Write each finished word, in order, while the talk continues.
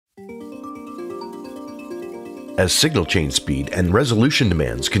As signal chain speed and resolution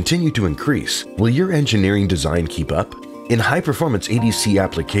demands continue to increase, will your engineering design keep up? In high-performance ADC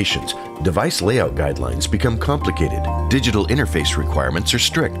applications, device layout guidelines become complicated, digital interface requirements are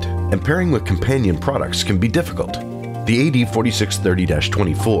strict, and pairing with companion products can be difficult. The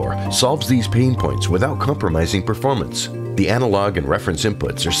AD4630-24 solves these pain points without compromising performance. The analog and reference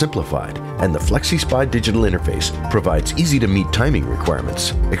inputs are simplified, and the FlexiSpy digital interface provides easy-to-meet timing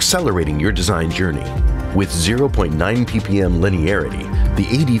requirements, accelerating your design journey. With 0.9 ppm linearity, the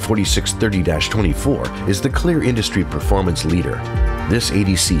AD4630-24 is the clear industry performance leader. This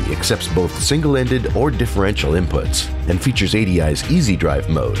ADC accepts both single-ended or differential inputs and features ADI's Easy Drive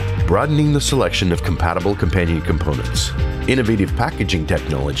mode, broadening the selection of compatible companion components. Innovative packaging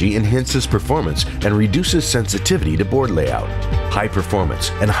technology enhances performance and reduces sensitivity to board layout. High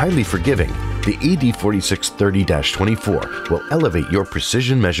performance and highly forgiving, the AD4630-24 will elevate your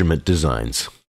precision measurement designs.